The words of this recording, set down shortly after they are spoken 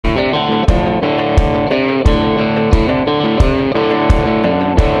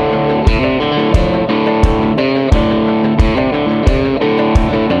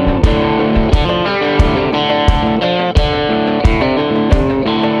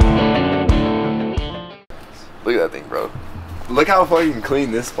Look at that thing, bro. Look how fucking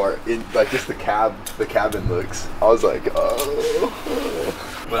clean this part, like just the cabin looks. I was like,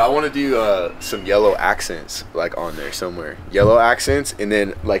 oh. But I want to do some yellow accents like on there somewhere. Yellow accents, and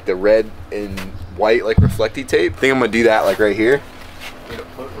then like the red and white like reflecty tape. I think I'm gonna do that like right here. You gonna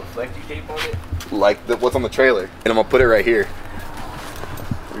put reflecty tape on it? Like what's on the trailer. And I'm gonna put it right here.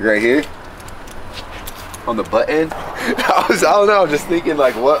 Right here. On the butt end. I don't know, I'm just thinking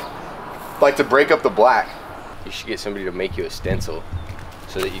like what, like to break up the black. You should get somebody to make you a stencil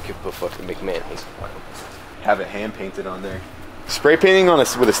so that you can put fucking McMahon Hazel on it. Have it hand painted on there. Spray painting on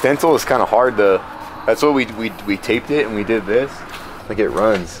with a stencil is kind of hard to. That's what we taped it and we did this. Like it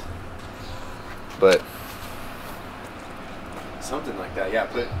runs, but something like that. Yeah,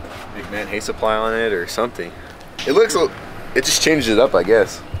 put McMahon Hay Supply on it or something. It looks. It just changes it up, I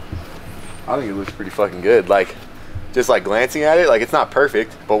guess. I think it looks pretty fucking good. Like, just like glancing at it, like it's not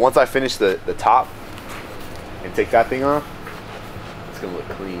perfect, but once I finish the top and take that thing off, it's gonna look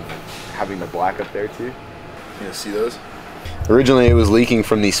clean. Having the black up there too. You see those? Originally it was leaking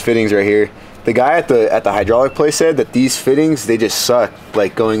from these fittings right here. The guy at the hydraulic place said that these fittings, they just suck,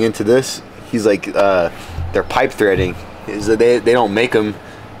 like going into this. He's like, they're pipe threading. They don't make them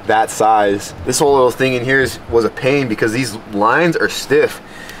that size. This whole little thing in here was a pain because these lines are stiff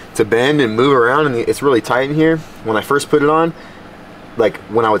to bend and move around, and it's really tight in here. When I first put it on, like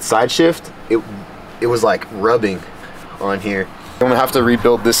when I would side shift, it was like rubbing on here. I'm gonna have to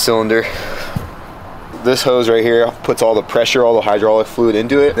rebuild this cylinder. This hose right here puts all the pressure, all the hydraulic fluid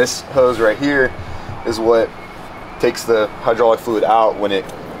into it. This hose right here is what takes the hydraulic fluid out when it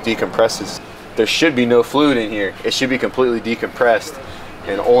decompresses. There should be no fluid in here. It should be completely decompressed,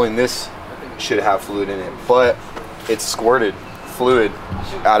 and only this should have fluid in it. But it squirted fluid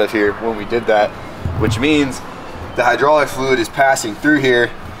out of here when we did that, which means the hydraulic fluid is passing through here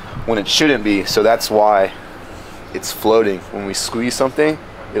when it shouldn't be. So that's why it's floating. When we squeeze something,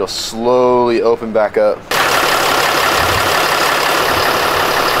 it'll slowly open back up.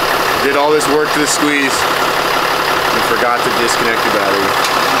 Did all this work to the squeeze and forgot to disconnect the battery.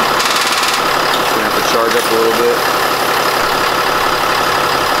 Just gonna have to charge up a little bit.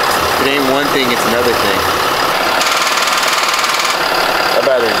 If it ain't one thing, it's another thing. That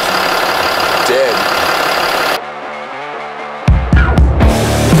battery's dead.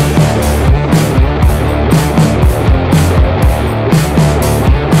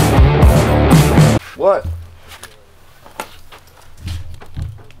 What?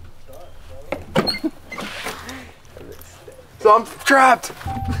 So I'm trapped.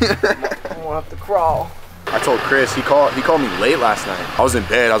 I won't have to crawl. I told Chris, he called me late last night. I was in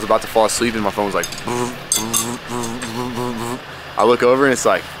bed, I was about to fall asleep and my phone was like, I look over and it's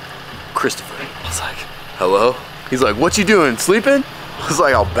like, Christopher. I was like, hello? He's like, what you doing, sleeping? I was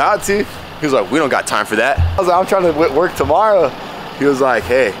like, I'm about to. He was like, we don't got time for that. I was like, I'm trying to work tomorrow. He was like,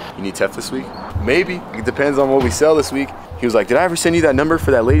 hey, you need TEF this week? Maybe, it depends on what we sell this week. He was like, did I ever send you that number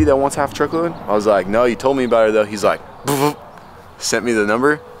for that lady that wants half a truckload? I was like, no, you told me about her though. He's like, sent me the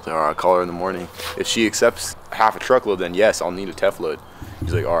number. I was like, all right, I'll call her in the morning. If she accepts half a truckload, then yes, I'll need a TEF load.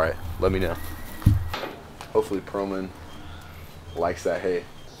 He's like, all right, let me know. Hopefully Proman likes that hay.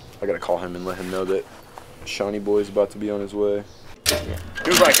 I gotta call him and let him know that Shawnee Boy's about to be on his way. He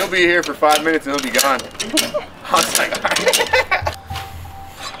was like, he'll be here for 5 minutes and he'll be gone. I was like, all right.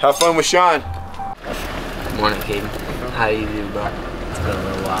 Have fun with Sean. Morning, Caden. How you doing, bro? It's been a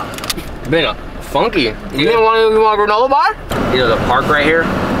little while. Been funky. You didn't want to go granola bar? You know the park right here.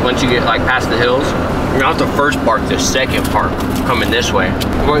 Once you get like past the hills, you're not the first park. The second park coming this way.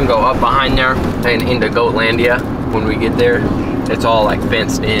 We're gonna go up behind there and into Goatlandia. When we get there, it's all like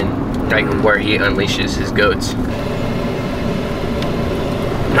fenced in, like where he unleashes his goats.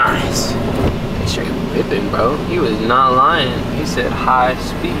 Nice. Straight whipping, bro. He was not lying. He said high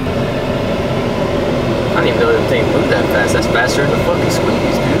speed. I didn't even know them things move that fast. That's faster than the fucking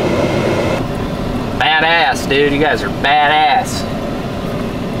squeeze, dude. Badass, dude. You guys are badass.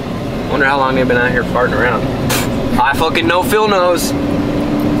 Wonder how long they've been out here farting around. I fucking know Phil knows.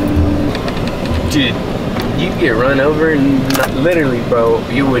 Dude, you get run over and literally, bro,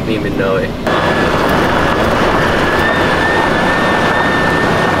 you wouldn't even know it.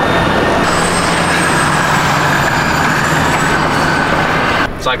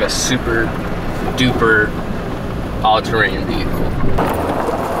 It's like a super duper all-terrain vehicle.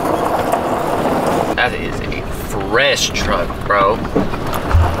 That is a fresh truck, bro.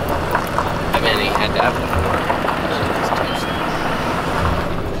 I mean, he had that before.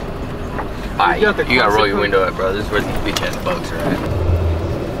 Alright, you gotta roll your window up, bro. This is where these bitch-ass bugs are at.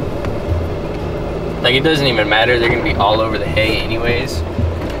 Like, it doesn't even matter. They're gonna be all over the hay anyways.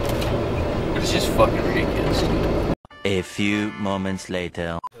 It's just fucking ridiculous. A few moments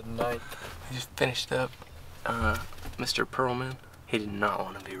later. Good night. We just finished up Mr. Perlman. He did not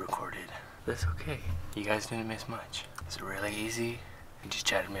want to be recorded. That's okay. You guys didn't miss much. It's really easy. He just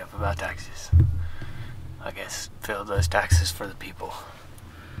chatted me up about taxes. I guess Phil does taxes for the people.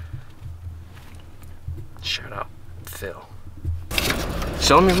 Shout out Phil.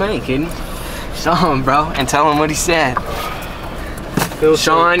 Show him your money, kid. Show him, bro, and tell him what he said. Phil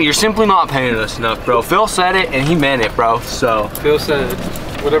Sean, you're simply not paying us enough, bro. Phil said it, and he meant it, bro, so. Phil said,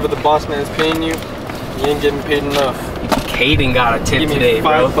 whatever the boss man is paying you, you ain't getting paid enough. Caden got a tip today,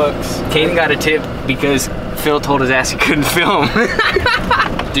 bro. $5. Caden got a tip because Phil told his ass he couldn't film.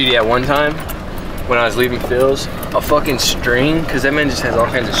 Dude, yeah, one time when I was leaving Phil's, a fucking string, because that man just has all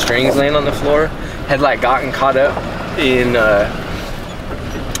kinds of strings laying on the floor, had like gotten caught up in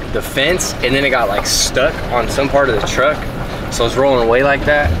the fence, and then it got like stuck on some part of the truck. So I was rolling away like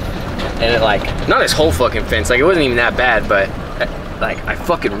that, and it like, not his whole fucking fence, like it wasn't even that bad, but like I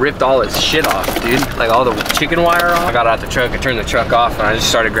fucking ripped all his shit off, dude. Like all the chicken wire off. I got out the truck, I turned the truck off, and I just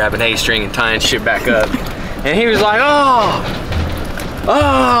started grabbing hay string and tying shit back up. And he was like, oh,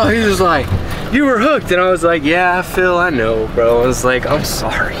 he was like, you were hooked. And I was like, yeah, Phil, I know, bro. I was like, I'm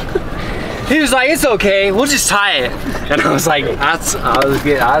sorry. He was like, it's okay, we'll just tie it. And I was like, I was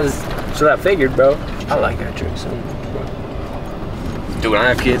so I figured, bro. I like that trick so much, bro. Dude, when I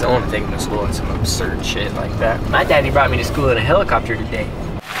have kids, I want to take them to school and some absurd shit like that. My daddy brought me to school in a helicopter today.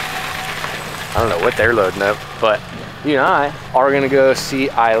 I don't know what they're loading up, but you and I are gonna go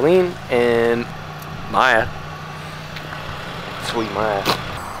see Eileen and Maya. Sweet Maya.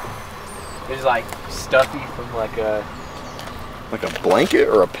 There's like stuffy from like a blanket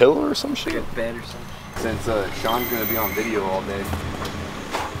or a pillow or some shit? Like a bed or something. Since Sean's gonna be on video all day,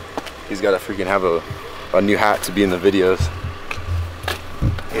 he's gotta freaking have a new hat to be in the videos.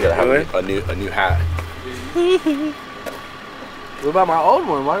 He's gotta have a new hat. What about my old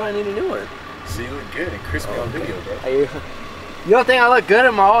one? Why do I need a new one? So you look good and crispy on video, bro. You don't think I look good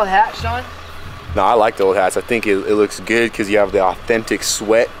in my old hat, Sean? No, I like the old hats. I think it looks good because you have the authentic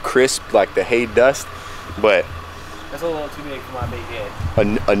sweat, crisp, like the hay dust. But that's a little too big for my big head.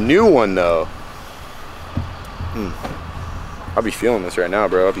 a new one though. I'll be feeling this right now,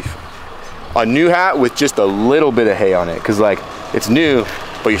 bro. A new hat with just a little bit of hay on it, because like it's new,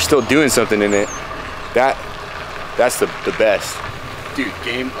 but you're still doing something in it. That's the best. Dude,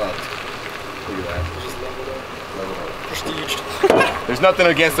 game up. Look at that. Prestige. There's nothing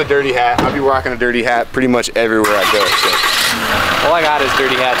against the dirty hat. I'll be rocking a dirty hat pretty much everywhere I go. So. All I got is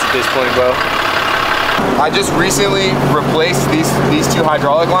dirty hats at this point, bro. I just recently replaced these two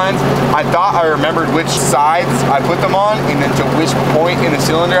hydraulic lines. I thought I remembered which sides I put them on and then to which point in the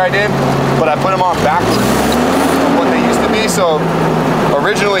cylinder I did, but I put them on backwards from what they used to be. So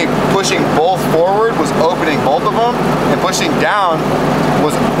originally pushing both forward was opening both of them, and pushing down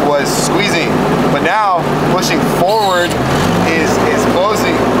was squeezing. But now pushing forward is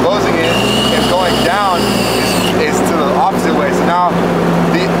closing it, and going down is to the opposite way. So now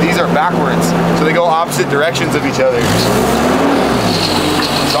these are backwards, so they go opposite directions of each other.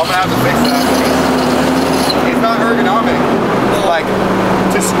 So I'm gonna have to fix that. It's not ergonomic. Like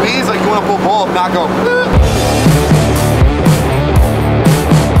to squeeze, like you want to pull both, not go.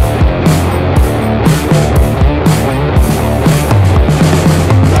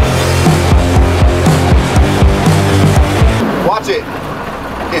 Watch it.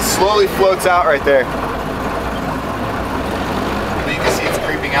 It slowly floats out right there. You can see it's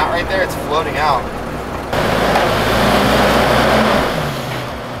creeping out right there. It's floating out.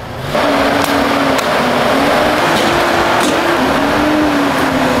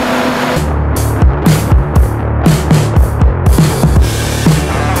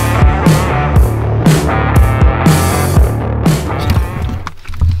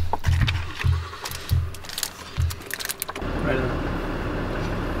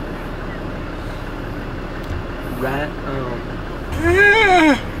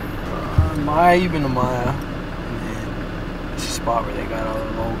 Maya, you've been to Maya. And then it's a spot where they got all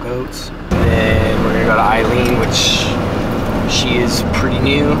the old goats. And then we're gonna go to Eileen, which she is pretty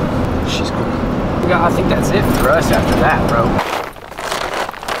new. She's cool. Yeah, I think that's it for us after that, bro.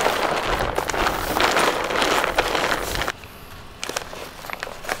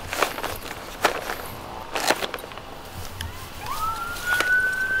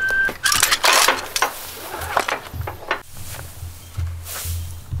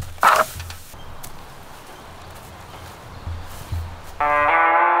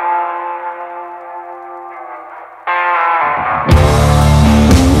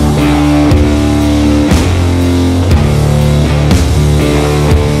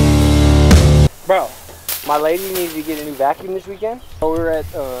 Bro, my lady needed to get a new vacuum this weekend. We were at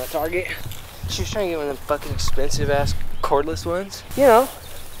Target. She was trying to get one of them fucking expensive ass cordless ones. You know,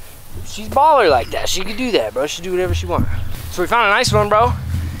 she's baller like that. She could do that, bro. She could do whatever she wants. So we found a nice one, bro,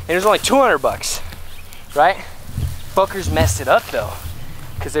 and it was only 200 bucks, right? Fuckers messed it up though,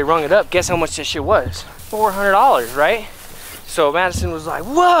 because they rung it up. Guess how much this shit was? $400, right? So Madison was like,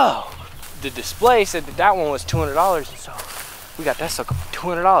 whoa! The display said that that one was $200, and so we got that sucker for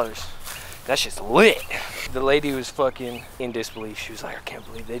 $200. That shit's lit. The lady was fucking in disbelief. She was like, I can't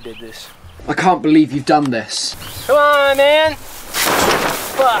believe they did this. I can't believe you've done this. Come on, man.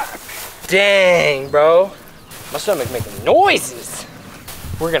 Fuck. Dang, bro. My stomach making noises.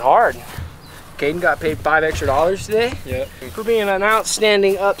 Working hard. Caden got paid $5 extra today. Yeah. For being an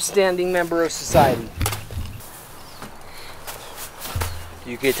outstanding, upstanding member of society.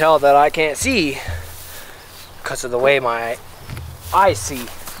 You can tell that I can't see because of the way my eyes see.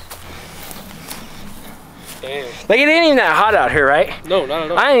 Damn. Like, it ain't even that hot out here, right? No, not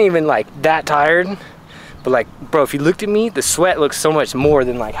at all. I ain't even like that tired, but like, bro, if you looked at me, the sweat looks so much more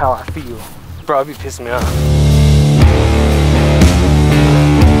than like how I feel. Bro, it'd be pissing me off.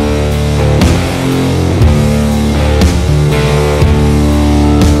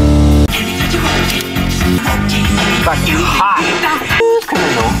 Fucking hot.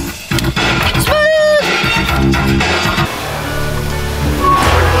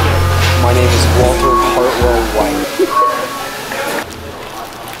 My name is Walter Hartwell White.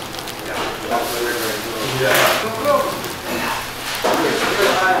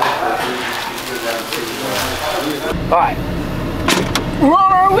 Alright. Where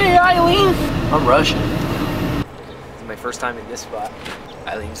are we, Eileen? I'm rushing. This is my first time in this spot.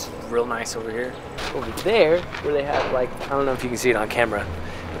 Eileen's real nice over here. Over there, where they have like, I don't know if you can see it on camera.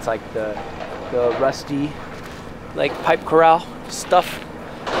 It's like the rusty, like pipe corral stuff.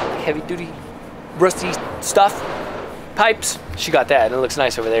 Heavy duty, rusty stuff, pipes. She got that, and it looks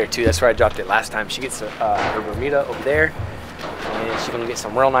nice over there too. That's where I dropped it last time. She gets her Bermuda over there, and she's gonna get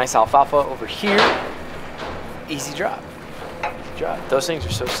some real nice alfalfa over here. Easy drop. Easy drop. Those things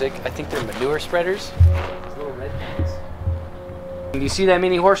are so sick. I think they're manure spreaders. Those little red things. You see that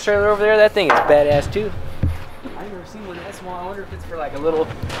mini horse trailer over there? That thing is badass too. I've never seen one that small. I wonder if it's for like a little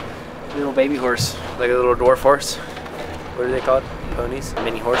baby horse, like a little dwarf horse. What are they called? Ponies?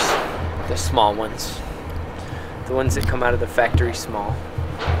 Mini horse. The small ones. The ones that come out of the factory small.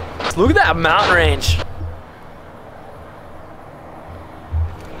 Look at that mountain range.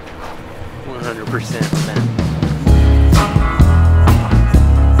 100%, man.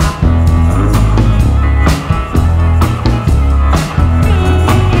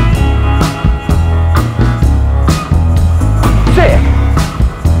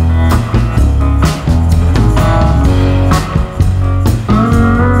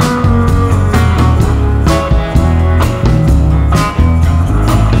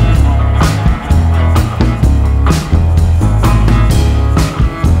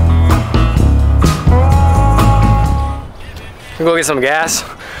 Go get some gas.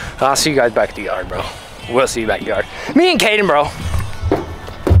 I'll see you guys back at the yard, bro. We'll see you back at the yard. Me and Caden, bro.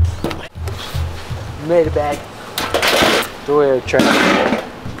 Made it back. Toyota truck.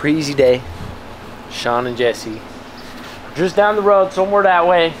 Pretty easy day. Sean and Jesse. Just down the road, somewhere that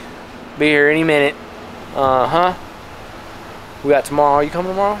way. Be here any minute. Uh-huh. We got tomorrow. You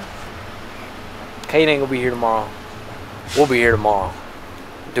coming tomorrow? Caden ain't gonna be here tomorrow. We'll be here tomorrow.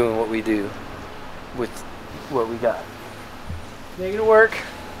 Doing what we do with what we got. Making it work.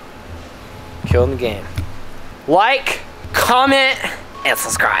 Killing the game. Like, comment, and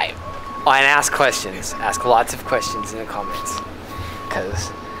subscribe. Oh, and ask questions. Ask lots of questions in the comments.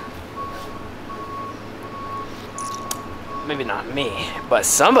 Because maybe not me, but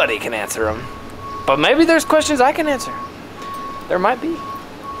somebody can answer them. But maybe there's questions I can answer. There might be.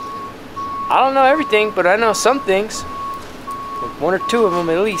 I don't know everything, but I know some things. Like 1 or 2 of them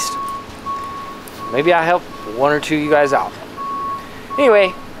at least. Maybe I help 1 or 2 of you guys out.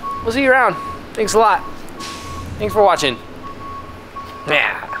 Anyway, we'll see you around. Thanks a lot. Thanks for watching.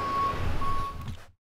 Yeah.